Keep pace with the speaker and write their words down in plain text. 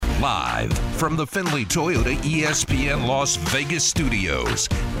Live from the Findlay Toyota ESPN Las Vegas studios,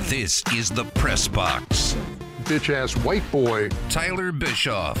 this is the Press Box. Bitch-ass white boy. Tyler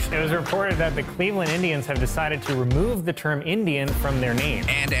Bischoff. It was reported that the Cleveland Indians have decided to remove the term Indian from their name.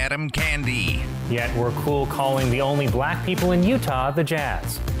 And Adam Candy. Yet we're cool calling the only black people in Utah the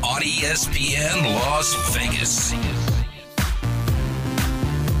Jazz. On ESPN Las Vegas.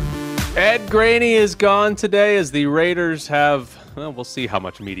 Ed Graney is gone today as the Raiders have, well, we'll see how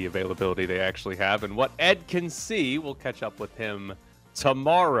much media availability they actually have. And what Ed can see, we'll catch up with him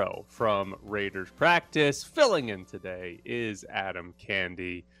tomorrow from Raiders practice. Filling in today is Adam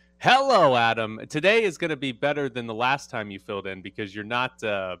Candy. Hello, Adam. Today is going to be better than the last time you filled in because you're not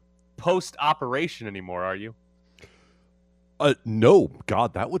post-operation anymore, are you? No,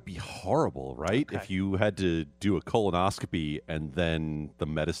 God, that would be horrible, right? Okay. If you had to do a colonoscopy and then the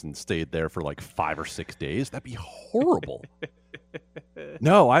medicine stayed there for like 5 or 6 days, that'd be horrible.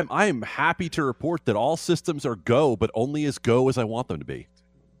 No, I'm happy to report that all systems are go, but only as go as I want them to be.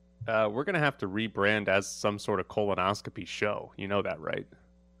 We're going to have to rebrand as some sort of colonoscopy show. You know that, right?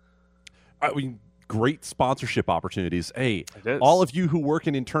 I mean, great sponsorship opportunities. Hey, It is. all of you who work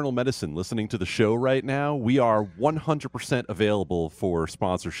in internal medicine listening to the show right now, we are 100% available for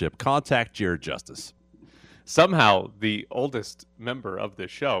sponsorship. Contact Jared Justice. Somehow, the oldest member of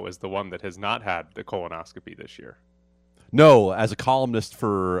this show is the one that has not had the colonoscopy this year. No, as a columnist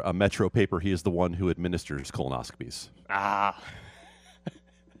for a Metro paper, he is the one who administers colonoscopies. Ah.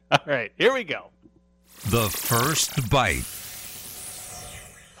 All right, here we go. The First Bite.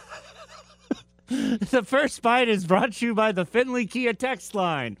 The First Bite is brought to you by the Findlay Kia text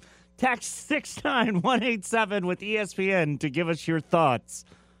line. Text 69187 with ESPN to give us your thoughts.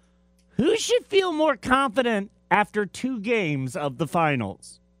 Who should feel more confident after 2 games of the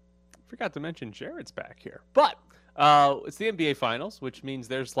finals? Forgot to mention Jared's back here. But it's the NBA Finals, which means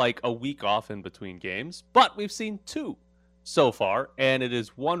there's like a week off in between games. But we've seen 2 so far, and it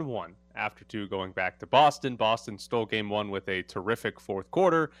is 1-1 after 2 going back to Boston. Boston stole game 1 with a terrific fourth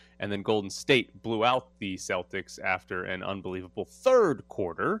quarter, and then Golden State blew out the Celtics after an unbelievable third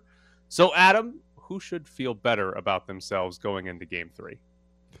quarter. So, Adam, who should feel better about themselves going into game 3?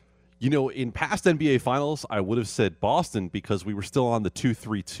 You know, in past NBA Finals, I would have said Boston because we were still on the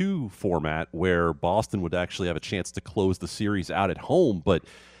 2-3-2 format where Boston would actually have a chance to close the series out at home. But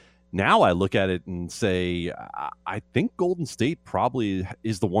now I look at it and say, I think Golden State probably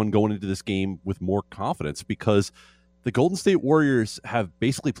is the one going into this game with more confidence because the Golden State Warriors have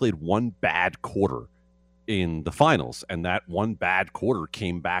basically played one bad quarter in the finals, and that one bad quarter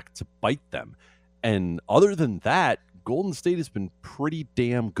came back to bite them. And other than that, Golden State has been pretty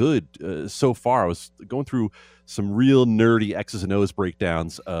damn good so far. I was going through some real nerdy X's and O's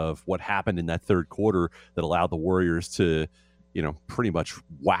breakdowns of what happened in that third quarter that allowed the Warriors to, you know, pretty much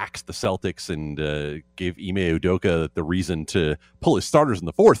wax the Celtics and gave Ime Udoka the reason to pull his starters in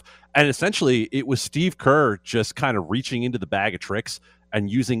the fourth. And essentially, it was Steve Kerr just kind of reaching into the bag of tricks and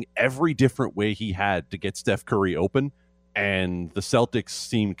using every different way he had to get Steph Curry open. And the Celtics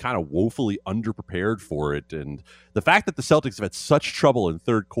seemed kind of woefully underprepared for it. And the fact that the Celtics have had such trouble in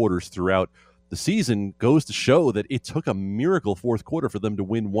third quarters throughout the season goes to show that it took a miracle fourth quarter for them to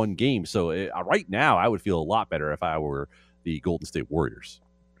win one game. So right now, I would feel a lot better if I were the Golden State Warriors.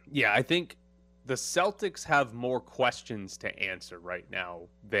 Yeah, I think the Celtics have more questions to answer right now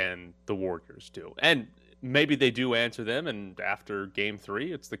than the Warriors do. And maybe they do answer them, and after game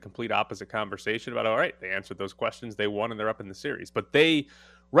 3, it's the complete opposite conversation about, all right, they answered those questions, they won, and they're up in the series. But they,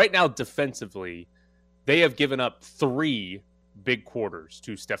 right now, defensively, they have given up 3 big quarters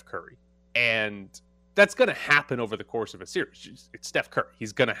to Steph Curry. And that's going to happen over the course of a series. It's Steph Curry.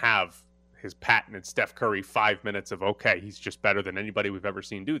 He's going to have his patented Steph Curry 5 minutes of, okay, he's just better than anybody we've ever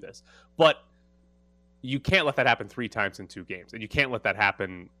seen do this. But you can't let that happen 3 times in 2 games. And you can't let that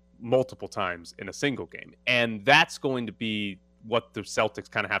happen multiple times in a single game. And that's going to be what the Celtics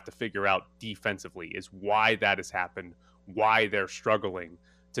kind of have to figure out defensively, is why that has happened, why they're struggling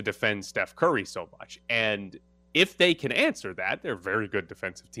to defend Steph Curry so much. And if they can answer that, they're a very good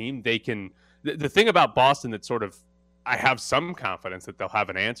defensive team. They can, the thing about Boston that sort of, I have some confidence that they'll have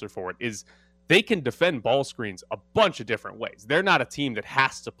an answer for it, is they can defend ball screens a bunch of different ways. They're not a team that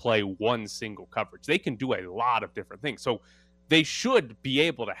has to play one single coverage. They can do a lot of different things. So they should be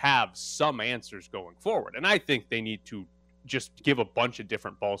able to have some answers going forward. And I think they need to just give a bunch of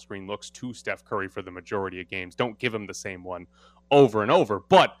different ball screen looks to Steph Curry for the majority of games. Don't give him the same one over and over.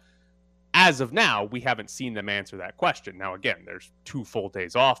 But as of now, we haven't seen them answer that question. Now, again, there's 2 full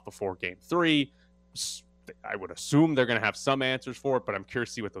days off before game 3. I would assume they're going to have some answers for it, but I'm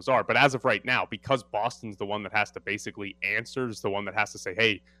curious to see what those are. But as of right now, because Boston's the one that has to basically answer, is the one that has to say,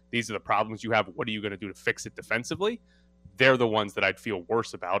 hey, these are the problems you have. What are you going to do to fix it defensively? They're the ones that I'd feel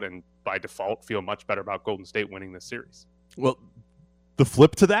worse about, and by default feel much better about Golden State winning this series. Well, the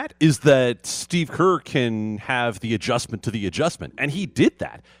flip to that is that Steve Kerr can have the adjustment to the adjustment, and he did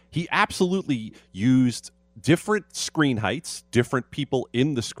that. He absolutely used different screen heights, different people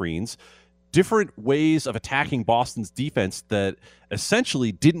in the screens, different ways of attacking Boston's defense that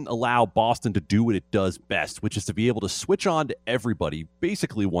essentially didn't allow Boston to do what it does best, which is to be able to switch on to everybody,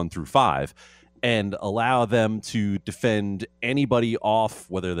 basically 1 through 5, and allow them to defend anybody off,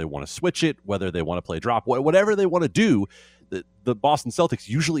 whether they want to switch it, whether they want to play drop, whatever they want to do. The Boston Celtics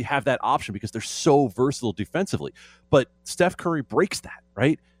usually have that option because they're so versatile defensively. But Steph Curry breaks that,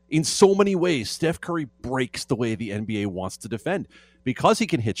 right? In so many ways, Steph Curry breaks the way the NBA wants to defend because he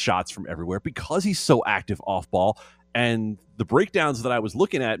can hit shots from everywhere, because he's so active off ball. And the breakdowns that I was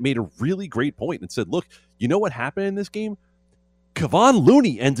looking at made a really great point and said, look, you know what happened in this game? Kevon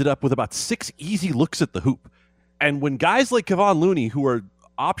Looney ended up with about 6 easy looks at the hoop. And when guys like Kevon Looney, who are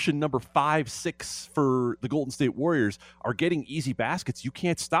option number 5, 6 for the Golden State Warriors, are getting easy baskets, you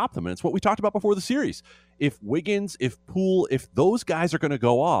can't stop them. And it's what we talked about before the series. If Wiggins, if Poole, if those guys are going to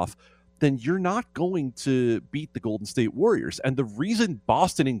go off, then you're not going to beat the Golden State Warriors. And the reason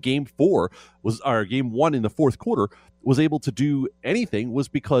Boston in game 1 in the fourth quarter was able to do anything was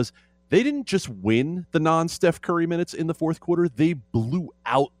because they didn't just win the non-Steph Curry minutes in the fourth quarter. They blew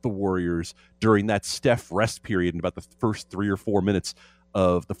out the Warriors during that Steph rest period in about the first 3 or 4 minutes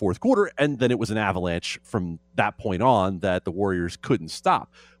of the fourth quarter, and then it was an avalanche from that point on that the Warriors couldn't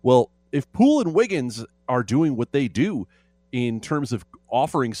stop. Well, if Poole and Wiggins are doing what they do in terms of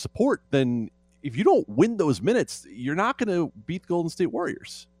offering support, then if you don't win those minutes, you're not going to beat the Golden State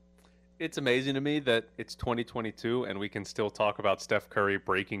Warriors. It's amazing to me that it's 2022 and we can still talk about Steph Curry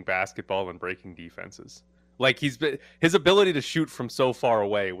breaking basketball and breaking defenses. Like his ability to shoot from so far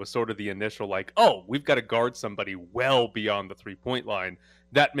away was sort of the initial like, oh, we've got to guard somebody well beyond the 3-point line.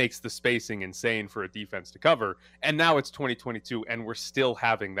 That makes the spacing insane for a defense to cover. And now it's 2022 and we're still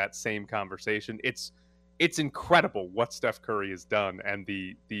having that same conversation. It's incredible what Steph Curry has done and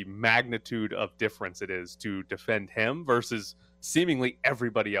the magnitude of difference it is to defend him versus seemingly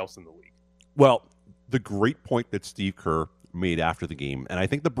everybody else in the league. Well, the great point that Steve Kerr made after the game, and I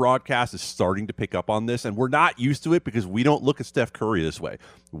think the broadcast is starting to pick up on this, and we're not used to it because we don't look at Steph Curry this way.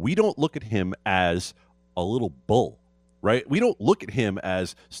 We don't look at him as a little bull, right? We don't look at him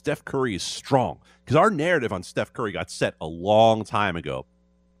as Steph Curry is strong, because our narrative on Steph Curry got set a long time ago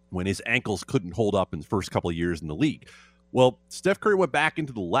when his ankles couldn't hold up in the first couple of years in the league. Well, Steph Curry went back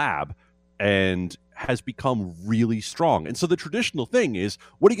into the lab and has become really strong. And so the traditional thing is,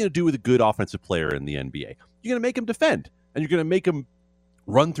 what are you going to do with a good offensive player in the NBA? You're going to make him defend, and you're going to make him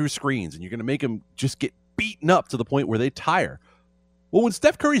run through screens, and you're going to make him just get beaten up to the point where they tire. Well, when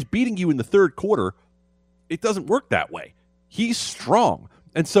Steph Curry's beating you in the third quarter, it doesn't work that way. He's strong.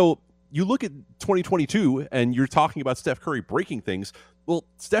 And so you look at 2022, and you're talking about Steph Curry breaking things. Well,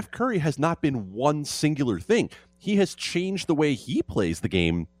 Steph Curry has not been one singular thing. He has changed the way he plays the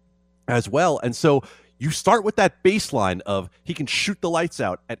game as well. And so you start with that baseline of he can shoot the lights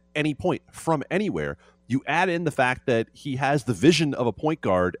out at any point from anywhere. You add in the fact that he has the vision of a point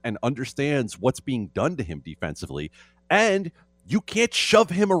guard and understands what's being done to him defensively. And you can't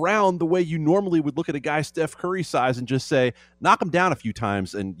shove him around the way you normally would look at a guy Steph Curry size and just say, knock him down a few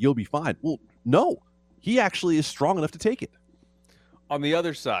times and you'll be fine. Well, no, he actually is strong enough to take it. On the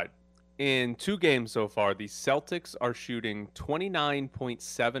other side, in 2 games so far, the Celtics are shooting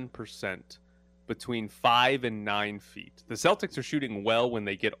 29.7% between 5 and 9 feet. The Celtics are shooting well when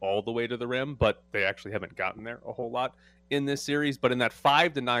they get all the way to the rim, but they actually haven't gotten there a whole lot in this series. But in that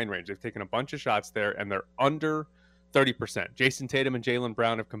 5 to 9 range, they've taken a bunch of shots there, and they're under 30%. Jason Tatum and Jaylen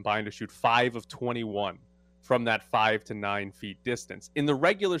Brown have combined to shoot 5 of 21 from that 5 to 9 feet distance. In the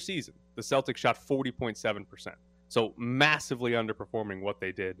regular season, the Celtics shot 40.7%. So massively underperforming what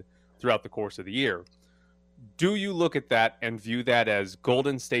they did throughout the course of the year. Do you look at that and view that as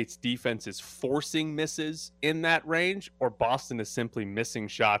Golden State's defense is forcing misses in that range, or Boston is simply missing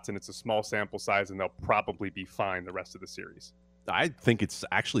shots and it's a small sample size and they'll probably be fine the rest of the series? I think it's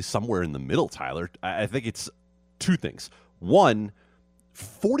actually somewhere in the middle, Tyler. I think it's 2 things. One,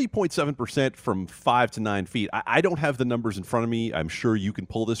 40.7% from 5 to 9 feet. I don't have the numbers in front of me. I'm sure you can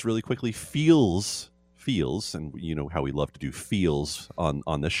pull this really quickly. Feels, and you know how we love to do feels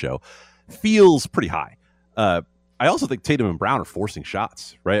on this show, feels pretty high. I also think Tatum and Brown are forcing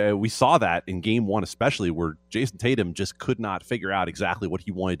shots, right? We saw that in game 1, especially, where Jason Tatum just could not figure out exactly what he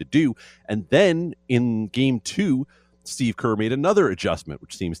wanted to do. And then in game 2, Steve Kerr made another adjustment,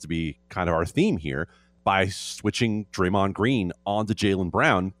 which seems to be kind of our theme here, by switching Draymond Green onto Jaylen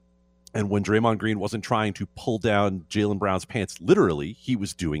Brown. And when Draymond Green wasn't trying to pull down Jaylen Brown's pants literally, he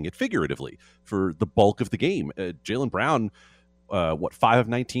was doing it figuratively for the bulk of the game. Jaylen Brown, 5 of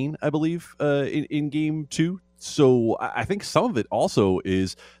 19, I believe, in game 2. So I think some of it also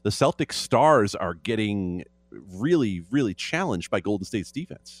is the Celtics stars are getting really, really challenged by Golden State's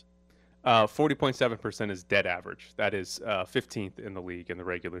defense. 40.7% is dead average. That is 15th in the league in the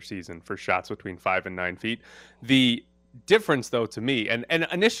regular season for shots between 5 and 9 feet. The difference, though, to me, and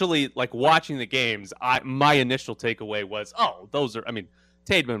initially, like watching the games, my initial takeaway was,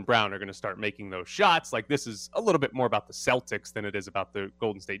 Tatum and Brown are going to start making those shots. Like, this is a little bit more about the Celtics than it is about the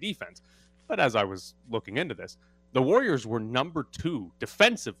Golden State defense. But as I was looking into this, the Warriors were number 2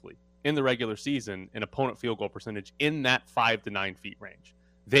 defensively in the regular season in opponent field goal percentage in that 5 to 9 feet range.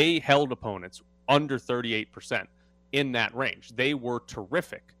 They held opponents under 38% in that range. They were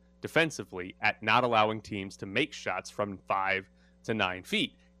terrific defensively at not allowing teams to make shots from 5 to 9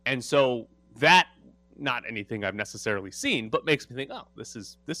 feet. And so that, not anything I've necessarily seen, but makes me think, oh, this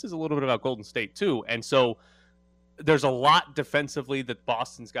is a little bit about Golden State too. And so there's a lot defensively that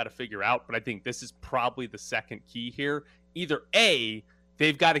Boston's got to figure out, but I think this is probably the second key here. Either A,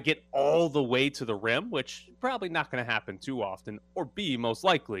 they've got to get all the way to the rim, which probably not going to happen too often, or B, most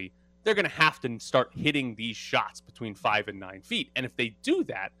likely, they're going to have to start hitting these shots between 5 and 9 feet. And if they do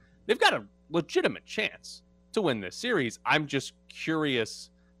that, they've got a legitimate chance to win this series. I'm just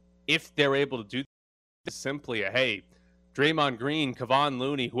curious if they're able to do this simply hey, Draymond Green, Kevon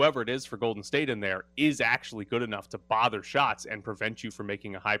Looney, whoever it is for Golden State in there is actually good enough to bother shots and prevent you from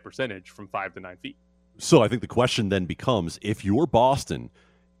making a high percentage from 5 to 9 feet. So I think the question then becomes, if you're Boston,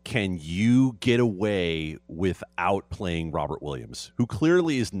 can you get away without playing Robert Williams, who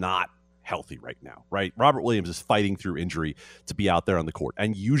clearly is not healthy right now, right? Robert Williams is fighting through injury to be out there on the court.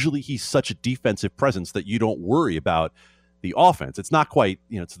 And usually he's such a defensive presence that you don't worry about the offense. It's not quite,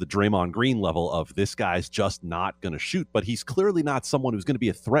 to the Draymond Green level of this guy's just not going to shoot, but he's clearly not someone who's going to be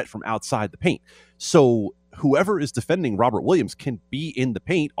a threat from outside the paint. So whoever is defending Robert Williams can be in the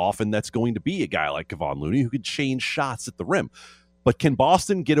paint. Often that's going to be a guy like Kevon Looney who can change shots at the rim. But can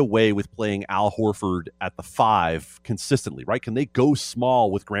Boston get away with playing Al Horford at the 5 consistently, right? Can they go small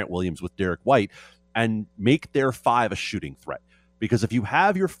with Grant Williams, with Derek White, and make their 5 a shooting threat? Because if you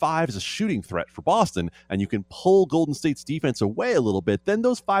have your 5 as a shooting threat for Boston and you can pull Golden State's defense away a little bit, then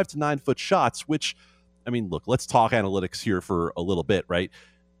those 5 to 9 foot shots, which, look, let's talk analytics here for a little bit, right?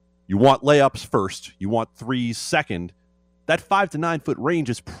 You want layups first, you want threes second. That 5 to 9 foot range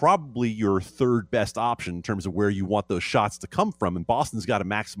is probably your third best option in terms of where you want those shots to come from. And Boston's got to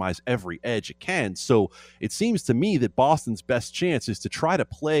maximize every edge it can. So it seems to me that Boston's best chance is to try to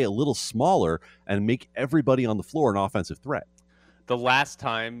play a little smaller and make everybody on the floor an offensive threat. The last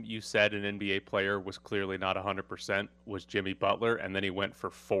time you said an NBA player was clearly not 100% was Jimmy Butler, and then he went for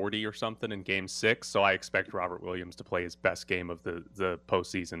 40 or something in Game 6. So I expect Robert Williams to play his best game of the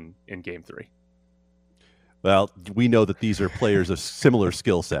postseason in Game 3. Well, we know that these are players of similar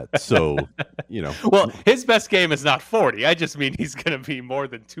skill sets, so, Well, his best game is not 40. I just mean he's going to be more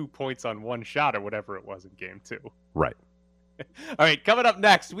than 2 points on one shot or whatever it was in Game 2. Right. All right, coming up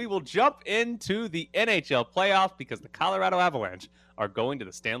next, we will jump into the NHL playoff because the Colorado Avalanche are going to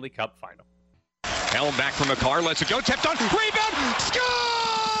the Stanley Cup final. Held back from McCarr, lets it go, tipped on, rebound, score!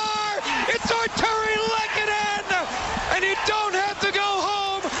 It's Arturi Lehkonen! And you don't have to go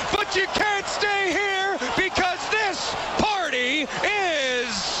home, but you can't stay here because this party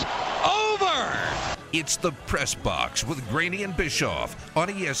is over! It's the Press Box with Graney and Bischoff on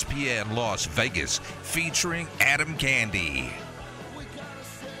ESPN Las Vegas, featuring Adam Candy.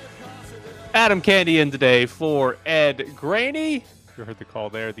 Adam Candy in today for Ed Graney. You heard the call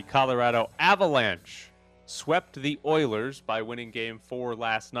there. The Colorado Avalanche swept the Oilers by winning Game 4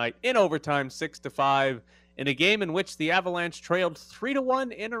 last night in overtime, 6-5, in a game in which the Avalanche trailed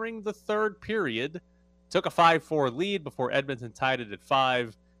 3-1 entering the third period. Took a 5-4 lead before Edmonton tied it at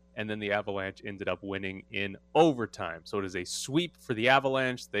 5. And then the Avalanche ended up winning in overtime. So it is a sweep for the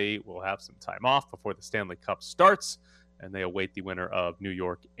Avalanche. They will have some time off before the Stanley Cup starts, and they await the winner of New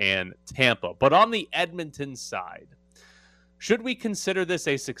York and Tampa. But on the Edmonton side, should we consider this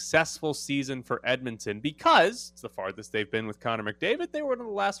a successful season for Edmonton because it's the farthest they've been with Connor McDavid? They were one of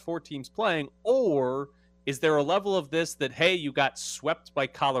the last 4 teams playing. Or is there a level of this that, hey, you got swept by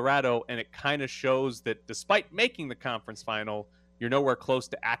Colorado, and it kind of shows that despite making the conference final, you're nowhere close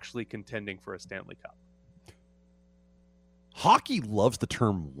to actually contending for a Stanley Cup? Hockey loves the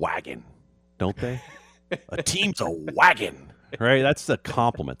term wagon, don't they? A team's a wagon, right? That's a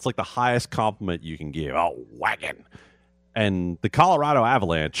compliment. It's like the highest compliment you can give. Oh, wagon. And the Colorado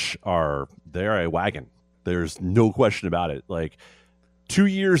Avalanche they're a wagon. There's no question about it. Like 2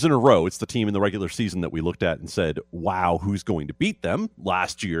 years in a row, it's the team in the regular season that we looked at and said, wow, who's going to beat them?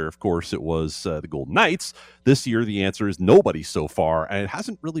 Last year, of course, it was the Golden Knights. This year, the answer is nobody so far, and it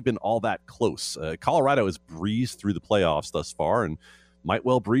hasn't really been all that close. Colorado has breezed through the playoffs thus far and might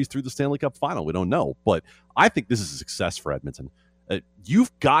well breeze through the Stanley Cup final. We don't know, but I think this is a success for Edmonton.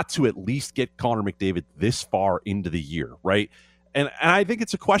 You've got to at least get Connor McDavid this far into the year, right? And I think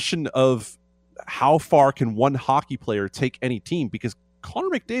it's a question of how far can one hockey player take any team, because Connor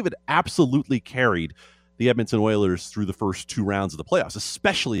McDavid absolutely carried the Edmonton Oilers through the first 2 rounds of the playoffs,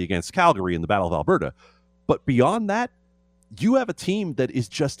 especially against Calgary in the Battle of Alberta. But beyond that, you have a team that is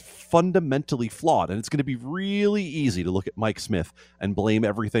just fundamentally flawed, and it's going to be really easy to look at Mike Smith and blame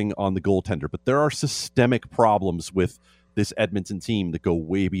everything on the goaltender. But there are systemic problems with this Edmonton team that go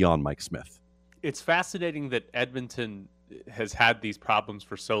way beyond Mike Smith. It's fascinating that Edmonton has had these problems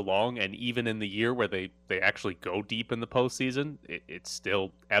for so long, and even in the year where they actually go deep in the postseason, it's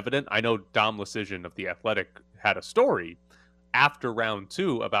still evident. I know Dom Lucian of The Athletic had a story after round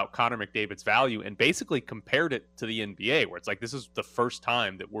 2 about Connor McDavid's value and basically compared it to the NBA, where it's like, this is the first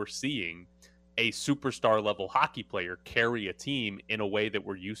time that we're seeing a superstar level hockey player carry a team in a way that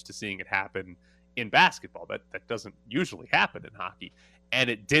we're used to seeing it happen in basketball. That doesn't usually happen in hockey. And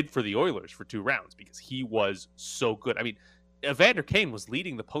it did for the Oilers for 2 rounds because he was so good. I mean, Evander Kane was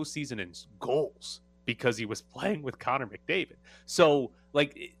leading the postseason in goals because he was playing with Connor McDavid. So,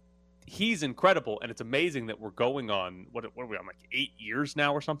 like, he's incredible, and it's amazing that we're going on, what are we on, like 8 years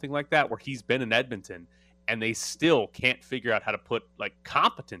now or something like that, where he's been in Edmonton, and they still can't figure out how to put, like,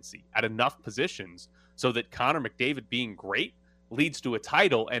 competency at enough positions so that Connor McDavid being great leads to a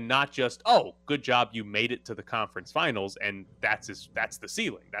title and not just, oh, good job, you made it to the conference finals, and that's the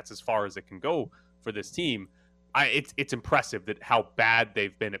ceiling. That's as far as it can go for this team. It's impressive that how bad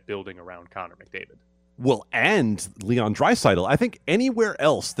they've been at building around Connor McDavid. Well, and Leon Draisaitl. I think anywhere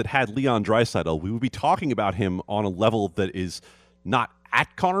else that had Leon Draisaitl, we would be talking about him on a level that is not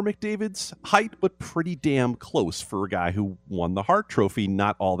at Connor McDavid's height, but pretty damn close for a guy who won the Hart Trophy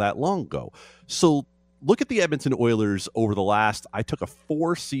not all that long ago. So look at the Edmonton Oilers over the last, I took a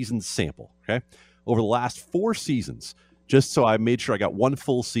 4-season sample, okay? Over the last 4 seasons, just so I made sure I got one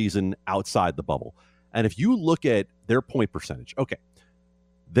full season outside the bubble. And if you look at their point percentage, okay,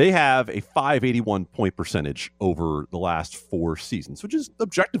 they have a .581 point percentage over the last 4 seasons, which is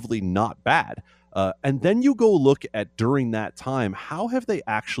objectively not bad. And then you go look at during that time, how have they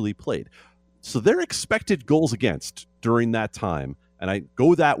actually played? So their expected goals against during that time, and I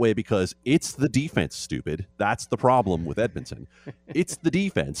go that way because it's the defense, stupid. That's the problem with Edmonton. It's the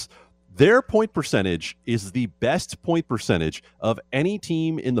defense. Their point percentage is the best point percentage of any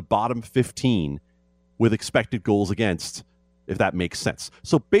team in the bottom 15 with expected goals against, if that makes sense.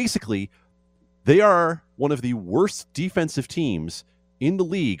 So basically, they are one of the worst defensive teams in the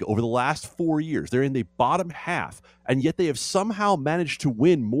league over the last 4 years. They're in the bottom half, and yet they have somehow managed to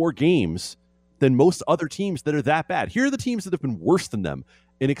win more games than most other teams that are that bad. Here are the teams that have been worse than them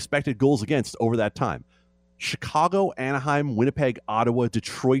in expected goals against over that time: Chicago, Anaheim, Winnipeg, Ottawa,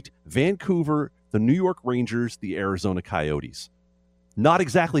 Detroit, Vancouver, the New York Rangers, the Arizona Coyotes. Not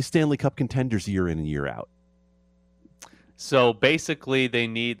exactly Stanley Cup contenders year in and year out. So basically, they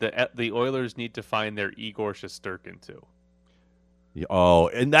need the Oilers need to find their Igor Shesterkin too. Oh,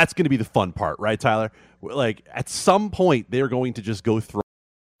 and that's going to be the fun part, right, Tyler? Like, at some point, they're going to just go through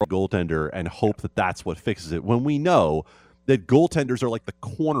a goaltender and hope that that's what fixes it, when we know that goaltenders are like the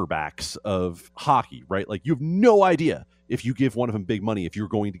cornerbacks of hockey, right? Like, you have no idea if you give one of them big money if you're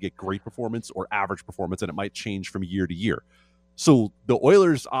going to get great performance or average performance, and it might change from year to year. So the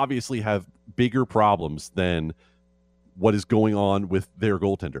Oilers obviously have bigger problems than what is going on with their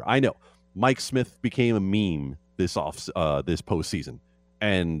goaltender. I know Mike Smith became a meme this postseason,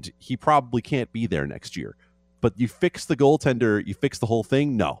 and he probably can't be there next year. But you fix the goaltender, you fix the whole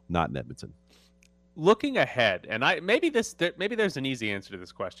thing? No, not in Edmonton. Looking ahead, and maybe there's an easy answer to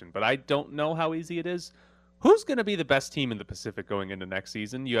this question, but I don't know how easy it is. Who's going to be the best team in the Pacific going into next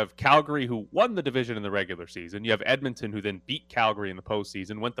season? You have Calgary, who won the division in the regular season. You have Edmonton, who then beat Calgary in the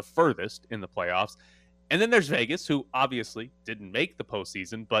postseason, went the furthest in the playoffs. And then there's Vegas, who obviously didn't make the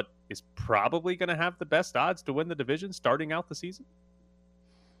postseason, but is probably going to have the best odds to win the division starting out the season.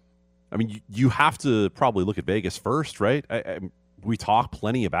 I mean, you have to probably look at Vegas first, right? We talk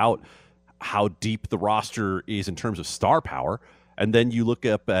plenty about how deep the roster is in terms of star power. And then you look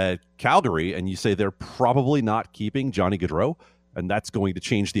up at Calgary and you say they're probably not keeping Johnny Gaudreau, and that's going to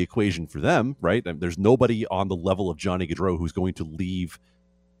change the equation for them, right? And there's nobody on the level of Johnny Gaudreau who's going to leave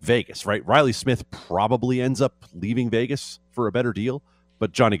Vegas, right? Riley Smith probably ends up leaving Vegas for a better deal,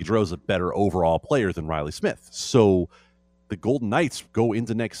 but Johnny Gaudreau is a better overall player than Riley Smith. So the Golden Knights go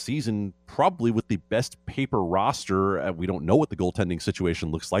into next season probably with the best paper roster. We don't know what the goaltending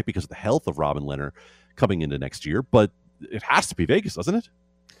situation looks like because of the health of Robin Lehner coming into next year, but it has to be Vegas, doesn't it?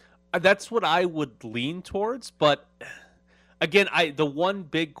 That's what I would lean towards, but again, the one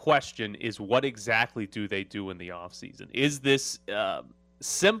big question is what exactly do they do in the offseason? Is this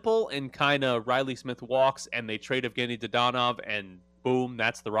simple and kind of Riley Smith walks and they trade Evgeny Dadonov and boom,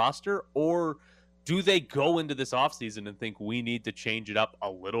 that's the roster? Or do they go into this offseason and think we need to change it up a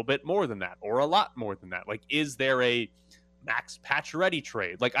little bit more than that or a lot more than that? Like, is there a Max Pacioretty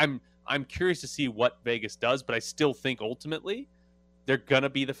trade? Like, I'm curious to see what Vegas does, but I still think ultimately they're going to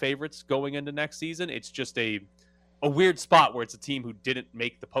be the favorites going into next season. It's just a weird spot where it's a team who didn't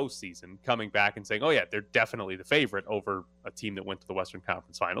make the postseason coming back and saying, oh yeah, they're definitely the favorite over a team that went to the Western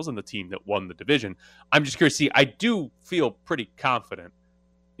Conference Finals and the team that won the division. I'm just curious to see. I do feel pretty confident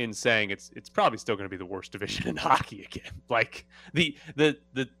in saying it's probably still going to be the worst division in hockey again. Like the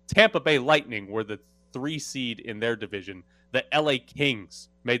Tampa Bay Lightning were the 3 seed in their division. The LA Kings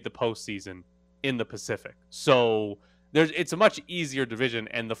made the postseason in the Pacific. So it's a much easier division,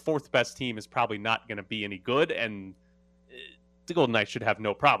 and the 4th best team is probably not going to be any good, and the Golden Knights should have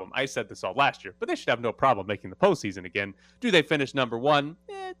no problem. I said this all last year, but they should have no problem making the postseason again. Do they finish number 1?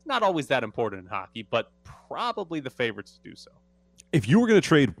 It's not always that important in hockey, but probably the favorites to do so. If you were going to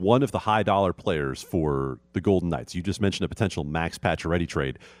trade one of the high-dollar players for the Golden Knights, you just mentioned a potential Max Pacioretty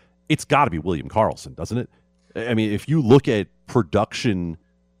trade, it's got to be William Karlsson, doesn't it? I mean, if you look at production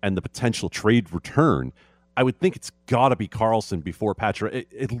and the potential trade return, I would think it's got to be Karlsson before Pacioretty.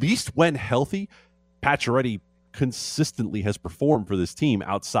 At least when healthy, Pacioretty consistently has performed for this team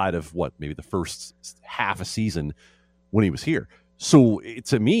outside of, maybe the first half a season when he was here. So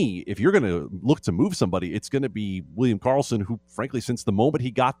to me, if you're going to look to move somebody, it's going to be William Karlsson, who, frankly, since the moment he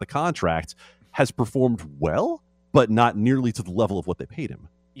got the contract, has performed well, but not nearly to the level of what they paid him.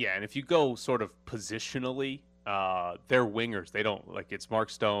 Yeah, and if you go sort of positionally, they're wingers. They don't, like, it's Mark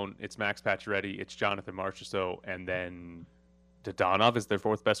Stone, it's Max Pacioretty, it's Jonathan Marchessault, and then Dadonov is their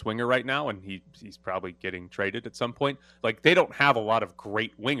 4th best winger right now, and he's probably getting traded at some point. Like, they don't have a lot of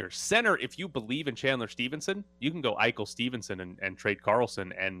great wingers. Center, if you believe in Chandler Stevenson, you can go Eichel Stevenson and trade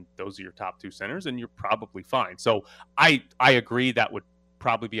Karlsson, and those are your top 2 centers, and you're probably fine. So I agree that would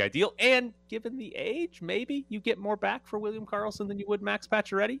probably be ideal. And given the age, maybe you get more back for William Karlsson than you would Max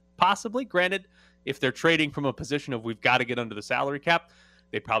Pacioretty, possibly. Granted, if they're trading from a position of we've got to get under the salary cap,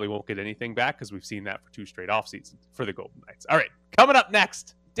 they probably won't get anything back because we've seen that for 2 straight off seasons for the Golden Knights. All right, coming up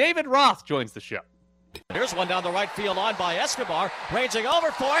next, David Roth joins the show. Here's one down the right field line by Escobar, ranging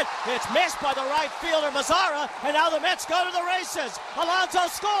over for it. It's missed by the right fielder Mazzara, and now the Mets go to the races. Alonso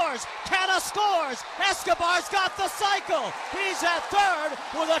scores. Canna scores. Escobar's got the cycle. He's at third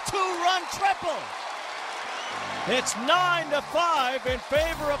with a 2-run triple. It's 9-5 in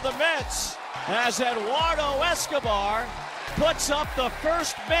favor of the Mets as Eduardo Escobar puts up the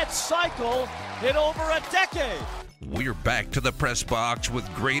first Mets cycle in over a decade. We're back to the press box with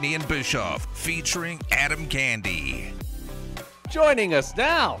Graney and Bischoff, featuring Adam Candy. Joining us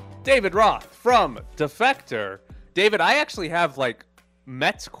now, David Roth from Defector. David, I actually have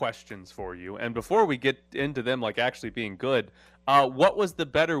Mets questions for you, and before we get into them actually being good, what was the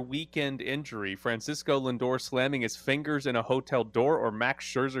better weekend injury? Francisco Lindor slamming his fingers in a hotel door, or Max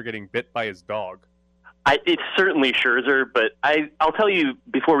Scherzer getting bit by his dog? It's certainly Scherzer, but I'll tell you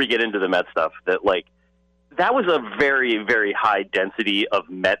before we get into the Mets stuff that that was a very, very high density of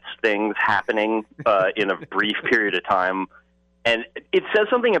Mets things happening in a brief period of time. And it says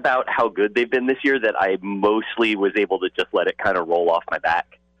something about how good they've been this year that I mostly was able to just let it kind of roll off my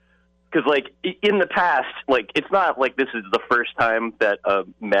back. Because, in the past, it's not like this is the first time that a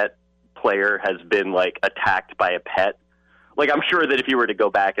Met player has been, attacked by a pet. I'm sure that if you were to go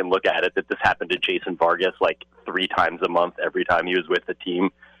back and look at it, that this happened to Jason Vargas, 3 times a month every time he was with the team.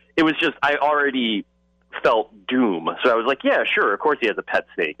 It was just, I already felt doom. So I was like, yeah, sure, of course he has a pet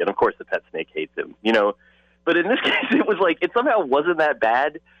snake, and of course the pet snake hates him, But in this case, it was it somehow wasn't that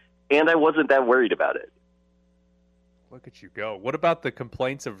bad, and I wasn't that worried about it. Look at you go. What about the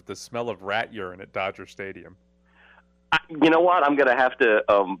complaints of the smell of rat urine at Dodger Stadium? You know what? I'm going to have to,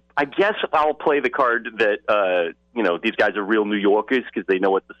 I guess I'll play the card that, these guys are real New Yorkers because they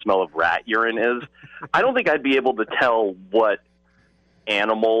know what the smell of rat urine is. I don't think I'd be able to tell what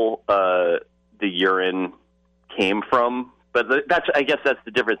animal the urine came from, but I guess that's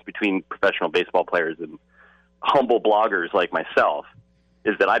the difference between professional baseball players and humble bloggers like myself,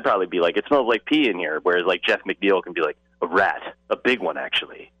 is that I'd probably be it smells like pee in here, whereas Jeff McNeil can be a rat, a big one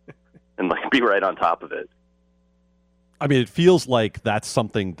actually, and be right on top of it. I mean, it feels like that's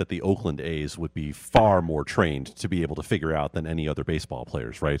something that the Oakland A's would be far more trained to be able to figure out than any other baseball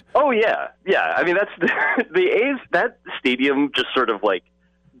players, right? Oh, yeah. Yeah. I mean, that's the A's, that stadium just sort of like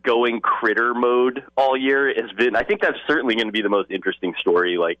going critter mode all year has been, I think that's certainly going to be the most interesting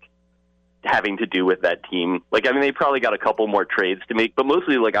story, like having to do with that team. Like, I mean, they probably got a couple more trades to make, but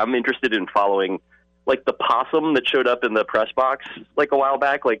mostly like I'm interested in following like the possum that showed up in the press box like a while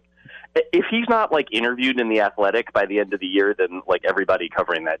back. Like, if he's not like interviewed in The Athletic by the end of the year, then like everybody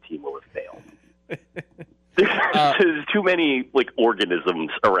covering that team will have failed. There's too many like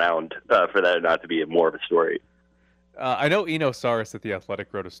organisms around for that not to be more of a story. I know Eno Saris at The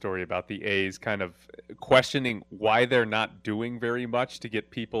Athletic wrote a story about the A's kind of questioning why they're not doing very much to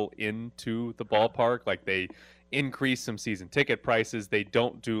get people into the ballpark. Like they increase some season ticket prices. They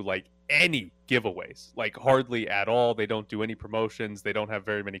don't do like any giveaways, like hardly at all. They don't do any promotions. They don't have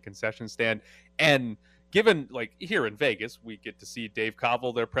very many concession stand. And given like here in Vegas, we get to see Dave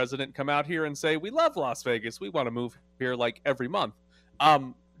Covell, their president, come out here and say, we love Las Vegas. We want to move here like every month.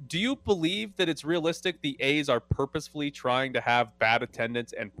 Do you believe that it's realistic the A's are purposefully trying to have bad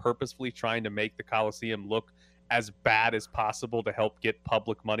attendance and purposefully trying to make the Coliseum look as bad as possible to help get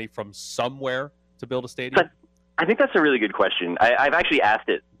public money from somewhere to build a stadium? I think that's a really good question. I've actually asked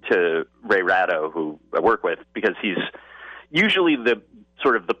it to Ray Ratto, who I work with, because he's usually the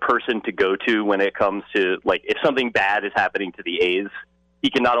sort of the person to go to when it comes to, like, if something bad is happening to the A's, he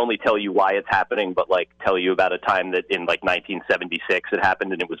can not only tell you why it's happening, but, like, tell you about a time that in, like, 1976 it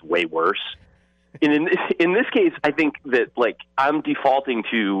happened and it was way worse. And in this case, I think that, like, I'm defaulting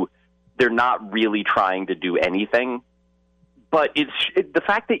to they're not really trying to do anything. But the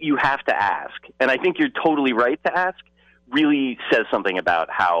fact that you have to ask, and I think you're totally right to ask, really says something about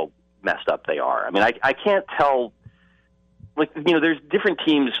how messed up they are. I mean, I can't tell, like, you know, there's different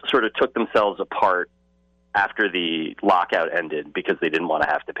teams sort of took themselves apart after the lockout ended because they didn't want to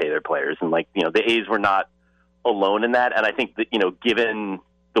have to pay their players. And, like, you know, the A's were not alone in that. And I think that, you know, given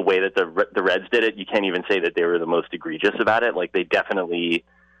the way that the Reds did it, you can't even say that they were the most egregious about it. Like, they definitely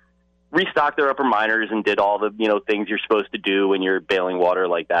restocked their upper minors and did all the, you know, things you're supposed to do when you're bailing water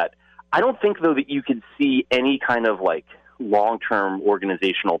like that. I don't think, though, that you could see any kind of, like, long-term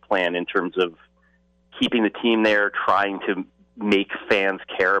organizational plan in terms of keeping the team there, trying to make fans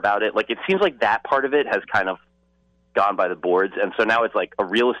care about it. Like, it seems like that part of it has kind of gone by the boards. And so now it's like a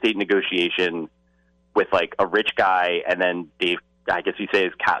real estate negotiation with, like, a rich guy and then Dave, I guess you say,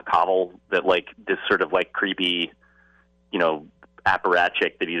 is Covell, that, like, this sort of, like, creepy, you know,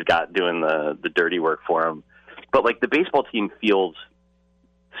 apparatchik that he's got doing the dirty work for him. But, like, the baseball team feels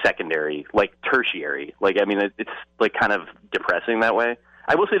secondary, like tertiary. Like, I mean, it's like kind of depressing that way.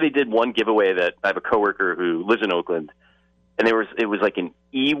 I will say they did one giveaway that I have a coworker who lives in Oakland, and it was like an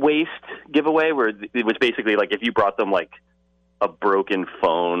e-waste giveaway where it was basically like if you brought them like a broken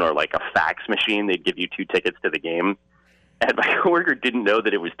phone or like a fax machine, they'd give you 2 tickets to the game. And my coworker didn't know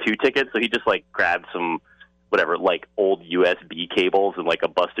that it was 2 tickets, so he just like grabbed some whatever, like old USB cables and like a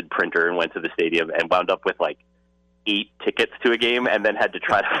busted printer and went to the stadium and wound up with like 8 tickets to a game and then had to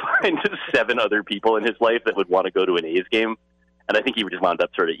try to find 7 other people in his life that would want to go to an A's game. And I think he just wound up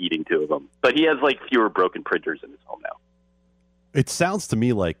sort of eating 2 of them. But he has like fewer broken printers in his home now. It sounds to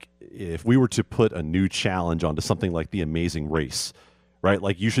me like if we were to put a new challenge onto something like The Amazing Race, right?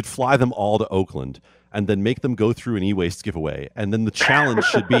 Like you should fly them all to Oakland and then make them go through an e-waste giveaway. And then the challenge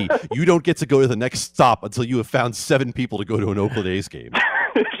should be you don't get to go to the next stop until you have found 7 people to go to an Oakland A's game.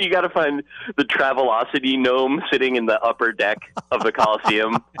 You got to find the Travelocity gnome sitting in the upper deck of the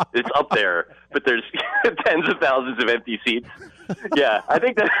Coliseum. It's up there, but there's tens of thousands of empty seats. Yeah, I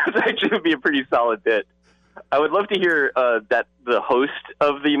think that actually would be a pretty solid bit. I would love to hear that the host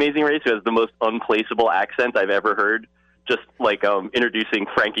of The Amazing Race, who has the most unplaceable accent I've ever heard, just like introducing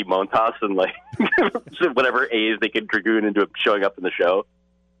Frankie Montas and like whatever A's they could dragoon into showing up in the show.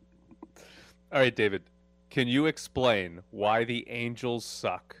 All right, David, can you explain why the Angels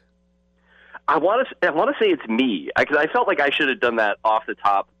suck? I want to say it's me because I felt like I should have done that off the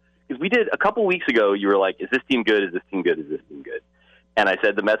top because we did a couple weeks ago. You were like, "Is this team good? Is this team good? Is this team good?" And I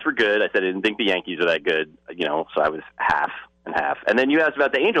said the Mets were good. I said I didn't think the Yankees are that good, you know, so I was half and half. And then you asked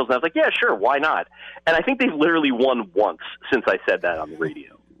about the Angels, and I was like, yeah, sure, why not? And I think they've literally won once since I said that on the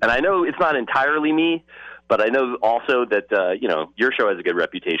radio. And I know it's not entirely me, but I know also that, you know, your show has a good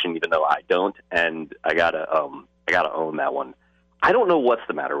reputation, even though I don't, and I gotta own that one. I don't know what's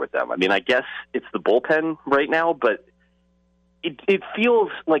the matter with them. I mean, I guess it's the bullpen right now, but it feels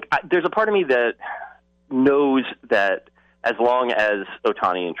like there's a part of me that knows that as long as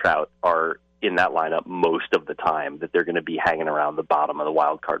Ohtani and Trout are in that lineup most of the time, that they're going to be hanging around the bottom of the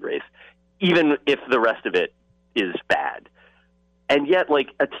wild card race, even if the rest of it is bad. And yet, like,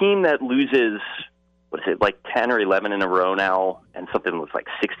 a team that loses, what is it, like 10 or 11 in a row now, and something was like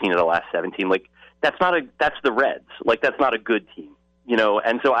 16 of the last 17, like, that's the Reds. Like, that's not a good team, you know?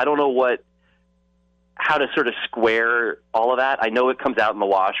 And so I don't know how to sort of square all of that. I know it comes out in the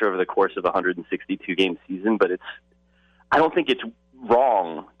wash over the course of a 162-game season, but I don't think it's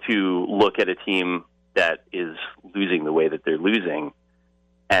wrong to look at a team that is losing the way that they're losing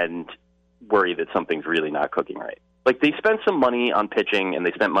and worry that something's really not cooking right. Like, they spent some money on pitching, and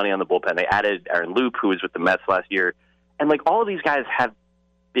they spent money on the bullpen. They added Aaron Loup, who was with the Mets last year. And, like, all of these guys have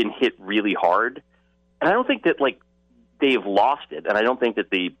been hit really hard. And I don't think that, like, they've lost it. And I don't think that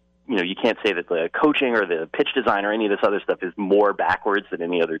you can't say that the coaching or the pitch design or any of this other stuff is more backwards than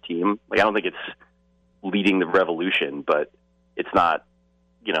any other team. Like, I don't think it's leading the revolution, but it's not,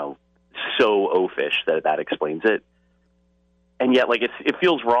 so oafish that explains it. And yet, like, it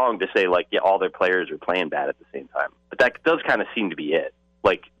feels wrong to say, like, yeah, all their players are playing bad at the same time. But that does kind of seem to be it.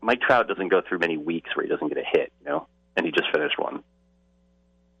 Like, Mike Trout doesn't go through many weeks where he doesn't get a hit, and he just finished one.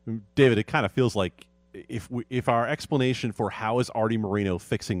 David, it kind of feels like if our explanation for how is Artie Moreno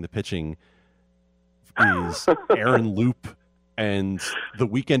fixing the pitching is Aaron Loup and the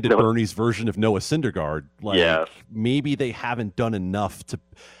Weekend at Bernie's version of Noah Syndergaard, maybe they haven't done enough to.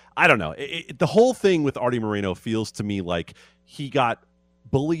 I don't know. The whole thing with Artie Moreno feels to me like he got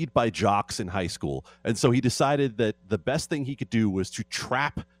bullied by jocks in high school, and so he decided that the best thing he could do was to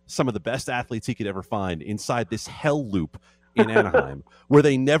trap some of the best athletes he could ever find inside this hell loop in Anaheim, where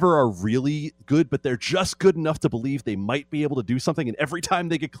they never are really good, but they're just good enough to believe they might be able to do something. And every time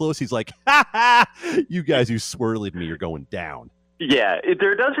they get close, he's like, "Ha ha! You guys who swirled me, you're going down." Yeah,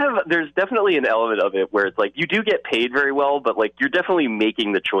 there's definitely an element of it where it's like you do get paid very well, but like you're definitely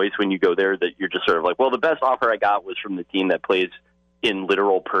making the choice when you go there that you're just sort of like, well, the best offer I got was from the team that plays in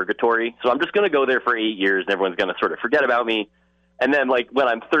literal purgatory, so I'm just going to go there for 8 years, and everyone's going to sort of forget about me. And then, like, when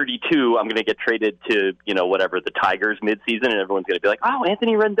I'm 32, I'm going to get traded to, whatever, the Tigers midseason, and everyone's going to be like, oh,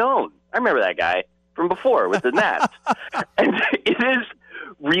 Anthony Rendon. I remember that guy from before with the Nats. And it is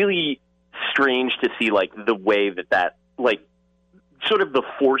really strange to see, like, the way that, like, sort of the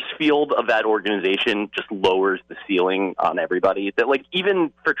force field of that organization just lowers the ceiling on everybody. That, like,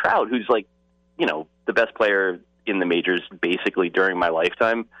 even for Trout, who's, like, the best player in the majors basically during my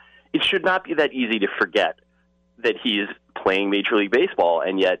lifetime, it should not be that easy to forget that he is playing Major League Baseball,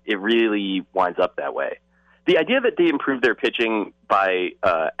 and yet it really winds up that way. The idea that they improved their pitching by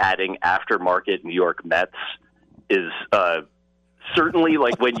adding aftermarket New York Mets is certainly,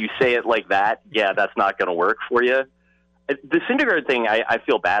 like, when you say it like that, yeah, that's not going to work for you. The Syndergaard thing, I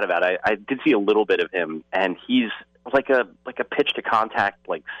feel bad about. I did see a little bit of him, and he's like a pitch to contact,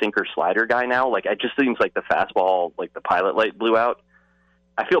 like, sinker slider guy now. Like, it just seems like the fastball, like the pilot light blew out.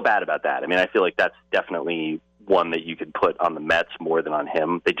 I feel bad about that. I mean, I feel like that's definitely one that you could put on the Mets more than on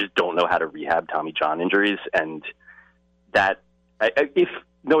him. They just don't know how to rehab Tommy John injuries, and that if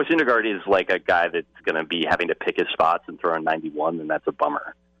Noah Syndergaard is like a guy that's going to be having to pick his spots and throw in 91, then that's a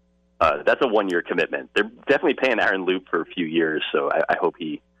bummer. That's a one-year commitment. They're definitely paying Aaron Loup for a few years, so I hope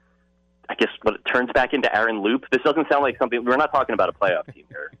he, when it turns back into Aaron Loup, this doesn't sound like something, we're not talking about a playoff team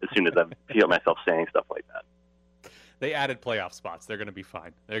here as soon as I feel myself saying stuff like that. They added playoff spots. They're going to be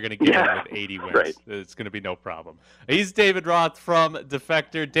fine. They're going to get in with 80 wins. Right. It's going to be no problem. He's David Roth from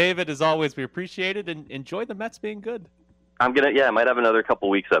Defector. David, as always, we appreciate it and enjoy the Mets being good. I might have another couple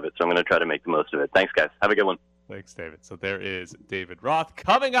weeks of it, so I'm going to try to make the most of it. Thanks, guys. Have a good one. Thanks, David. So there is David Roth.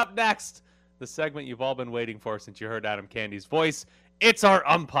 Coming up next, the segment you've all been waiting for since you heard Adam Candy's voice. It's our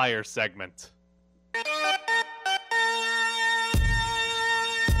umpire segment.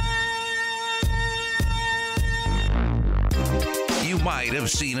 You might have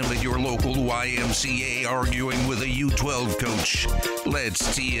seen him at your local YMCA arguing with a U12 coach.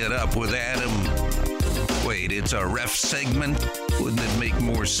 Let's tee it up with Adam. Wait, it's a ref segment? Wouldn't it make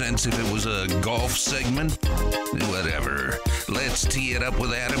more sense if it was a golf segment? Whatever. Let's tee it up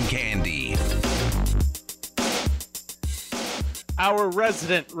with Adam Candy. Our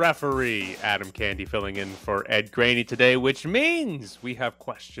resident referee, Adam Candy, filling in for Ed Graney today, which means we have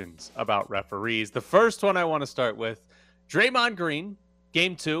questions about referees. The first one I want to start with, Draymond Green,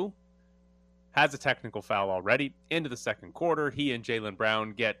 Game 2, has a technical foul already. Into the second quarter, he and Jaylen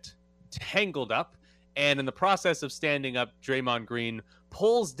Brown get tangled up. And in the process of standing up, Draymond Green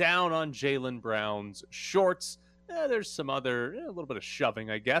pulls down on Jaylen Brown's shorts. There's some other, a little bit of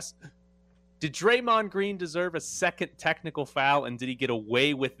shoving, I guess. Did Draymond Green deserve a second technical foul, and did he get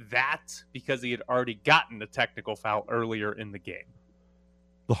away with that because he had already gotten a technical foul earlier in the game?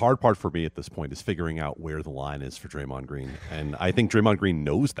 The hard part for me at this point is figuring out where the line is for Draymond Green. And I think Draymond Green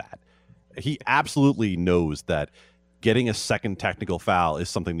knows that. He absolutely knows that getting a second technical foul is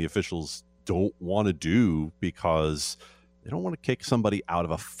something the officials don't want to do because they don't want to kick somebody out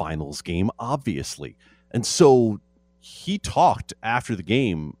of a finals game, obviously. And so he talked after the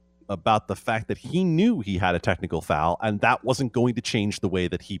game about the fact that he knew he had a technical foul and that wasn't going to change the way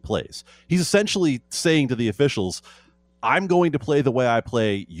that he plays. He's essentially saying to the officials, I'm going to play the way I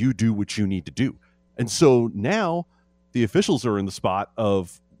play. You do what you need to do. And so now the officials are in the spot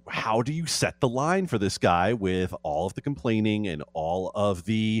of, how do you set the line for this guy with all of the complaining and all of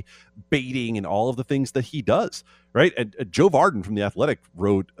the baiting and all of the things that he does, right? And Joe Varden from The Athletic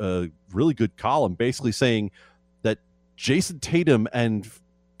wrote a really good column basically saying that Jason Tatum and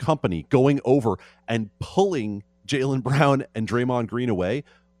company going over and pulling Jaylen Brown and Draymond Green away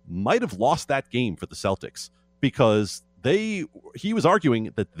might have lost that game for the Celtics, because he was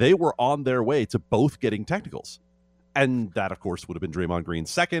arguing that they were on their way to both getting technicals. And that, of course, would have been Draymond Green's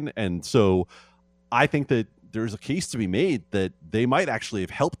second. And so I think that there's a case to be made that they might actually have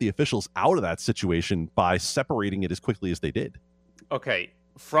helped the officials out of that situation by separating it as quickly as they did. Okay,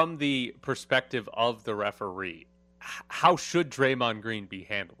 from the perspective of the referee, how should Draymond Green be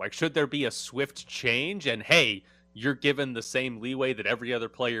handled? Like, should there be a swift change and, hey, you're given the same leeway that every other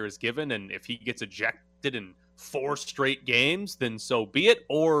player is given, and if he gets ejected in 4 straight games, then so be it?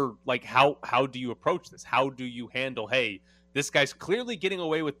 Or like, how do you approach this? How do you handle, hey, this guy's clearly getting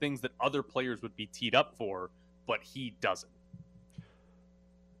away with things that other players would be teed up for, but he doesn't?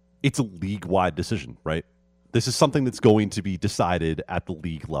 It's a league-wide decision, right? This is something that's going to be decided at the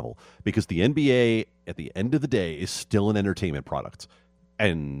league level, because the NBA, at the end of the day, is still an entertainment product.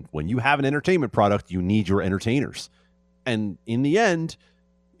 And when you have an entertainment product, you need your entertainers. And in the end,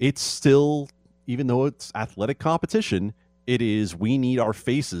 it's still, even though it's athletic competition, it is, we need our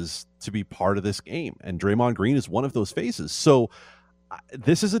faces to be part of this game. And Draymond Green is one of those faces. So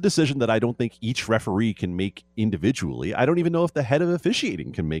this is a decision that I don't think each referee can make individually. I don't even know if the head of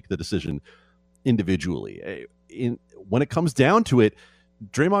officiating can make the decision individually. When it comes down to it,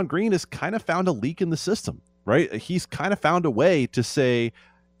 Draymond Green has kind of found a leak in the system, right? He's kind of found a way to say,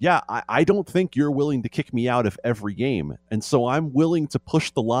 yeah, I don't think you're willing to kick me out of every game. And so I'm willing to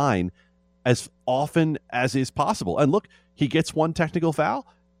push the line as often as is possible. And look, he gets one technical foul.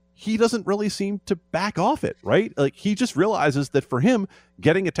 He doesn't really seem to back off it, right? Like, he just realizes that for him,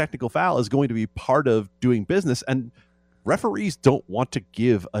 getting a technical foul is going to be part of doing business. And referees don't want to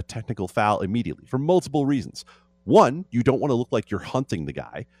give a technical foul immediately for multiple reasons. One, you don't want to look like you're hunting the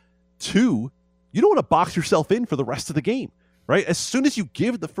guy. Two, you don't want to box yourself in for the rest of the game, right? As soon as you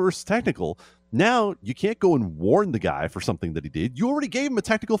give the first technical, now you can't go and warn the guy for something that he did. You already gave him a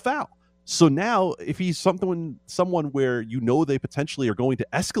technical foul. So now if he's someone where you know they potentially are going to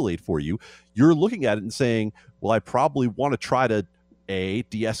escalate for you, you're looking at it and saying, well, I probably want to try to A,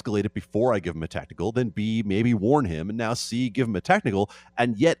 de-escalate it before I give him a technical, then B, maybe warn him, and now C, give him a technical.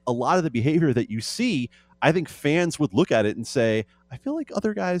 And yet a lot of the behavior that you see, I think fans would look at it and say, I feel like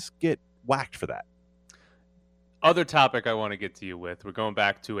other guys get whacked for that. Other topic I want to get to you with, we're going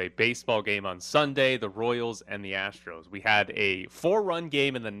back to a baseball game on Sunday, the Royals and the Astros. We had a 4-run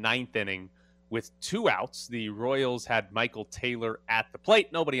game in the 9th inning with 2 outs. The Royals had Michael Taylor at the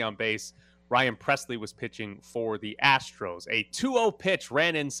plate, nobody on base. Ryan Pressly was pitching for the Astros. A 2-0 pitch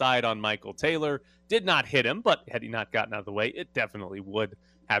ran inside on Michael Taylor, did not hit him, but had he not gotten out of the way, it definitely would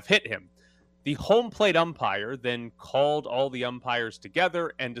have hit him. The home plate umpire then called all the umpires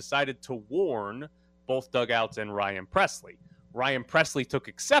together and decided to warn both dugouts and Ryan Pressly. Ryan Pressly took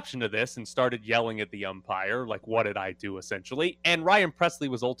exception to this and started yelling at the umpire, like, what did I do, essentially? And Ryan Pressly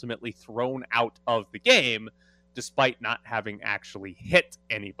was ultimately thrown out of the game, despite not having actually hit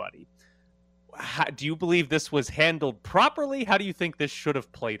anybody. Do you believe this was handled properly? How do you think this should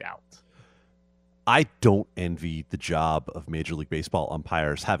have played out? I don't envy the job of Major League Baseball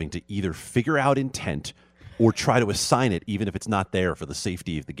umpires having to either figure out intent or try to assign it, even if it's not there, for the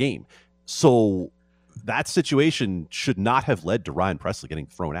safety of the game. So that situation should not have led to Ryan Pressly getting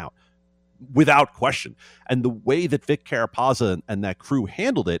thrown out, without question. And the way that Vic Carapazza and that crew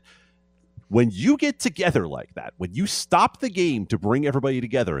handled it, when you get together like that, when you stop the game to bring everybody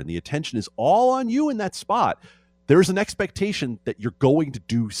together and the attention is all on you in that spot, there's an expectation that you're going to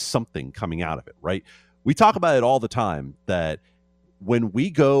do something coming out of it, right? We talk about it all the time that when we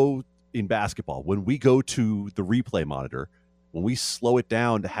go in basketball, when we go to the replay monitor, when we slow it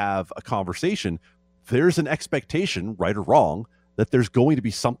down to have a conversation, there's an expectation, right or wrong, that there's going to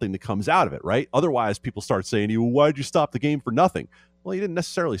be something that comes out of it, right? Otherwise, people start saying to you, well, why'd you stop the game for nothing? Well, you didn't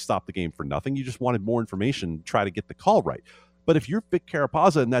necessarily stop the game for nothing. You just wanted more information to try to get the call right. But if you're Vic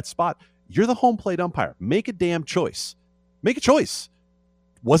Carapazza in that spot, you're the home plate umpire. Make a damn choice. Make a choice.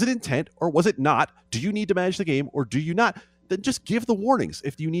 Was it intent or was it not? Do you need to manage the game or do you not? Then just give the warnings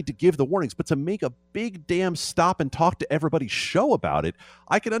if you need to give the warnings. But to make a big damn stop and talk to everybody's show about it,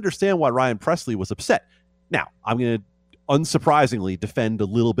 I can understand why Ryan Presley was upset. Now, I'm going to unsurprisingly defend a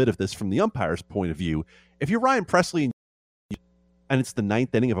little bit of this from the umpire's point of view. If you're Ryan Presley and it's the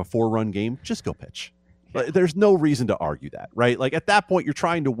 9th inning of a 4-run game, just go pitch. There's no reason to argue that, right? Like at that point, you're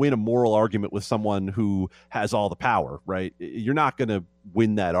trying to win a moral argument with someone who has all the power, right? You're not going to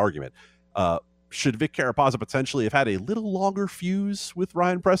win that argument. Should Vic Carapazza potentially have had a little longer fuse with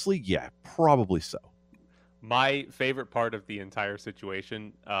Ryan Presley? Yeah, probably so. My favorite part of the entire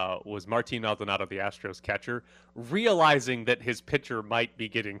situation was Martin Maldonado, the Astros catcher, realizing that his pitcher might be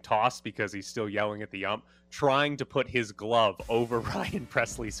getting tossed because he's still yelling at the ump, trying to put his glove over Ryan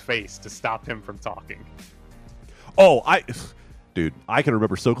Presley's face to stop him from talking. Oh, dude, I can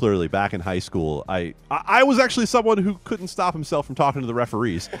remember so clearly back in high school. I was actually someone who couldn't stop himself from talking to the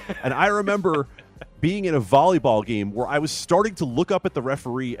referees. And I remember being in a volleyball game where I was starting to look up at the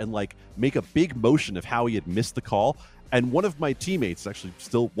referee and like make a big motion of how he had missed the call. And one of my teammates, actually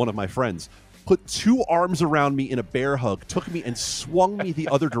still one of my friends, put 2 arms around me in a bear hug, took me and swung me the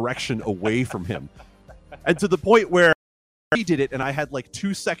other direction away from him. And to the point where he did it and I had like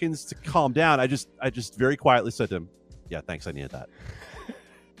 2 seconds to calm down, I just very quietly said to him, "Yeah, thanks, I needed that."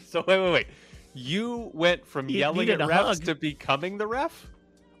 So wait. You went from yelling at refs to becoming the ref?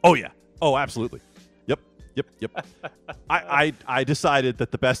 Oh, yeah. Oh, absolutely. Yep. I decided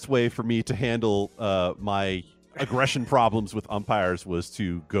that the best way for me to handle my aggression problems with umpires was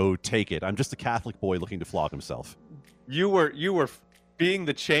to go take it. I'm just a Catholic boy looking to flog himself. You were being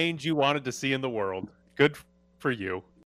the change you wanted to see in the world. Good for you.